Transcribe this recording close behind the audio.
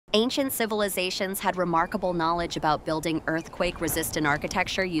Ancient civilizations had remarkable knowledge about building earthquake-resistant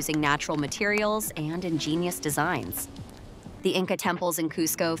architecture using natural materials and ingenious designs. The Inca temples in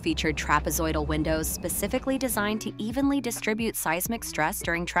Cusco featured trapezoidal windows specifically designed to evenly distribute seismic stress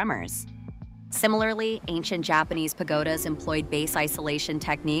during tremors. Similarly, ancient Japanese pagodas employed base isolation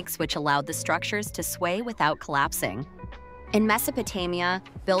techniques which allowed the structures to sway without collapsing. In Mesopotamia,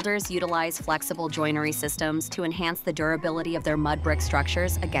 builders utilized flexible joinery systems to enhance the durability of their mud brick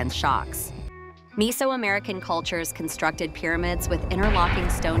structures against shocks. Mesoamerican cultures constructed pyramids with interlocking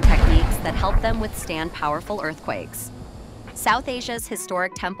stone techniques that helped them withstand powerful earthquakes. South Asia's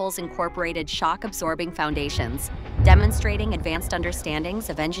historic temples incorporated shock-absorbing foundations, demonstrating advanced understandings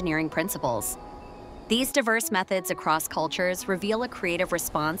of engineering principles. These diverse methods across cultures reveal a creative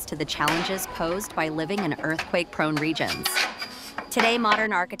response to the challenges posed by living in earthquake-prone regions. Today,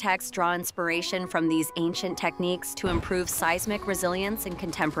 modern architects draw inspiration from these ancient techniques to improve seismic resilience in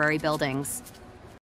contemporary buildings.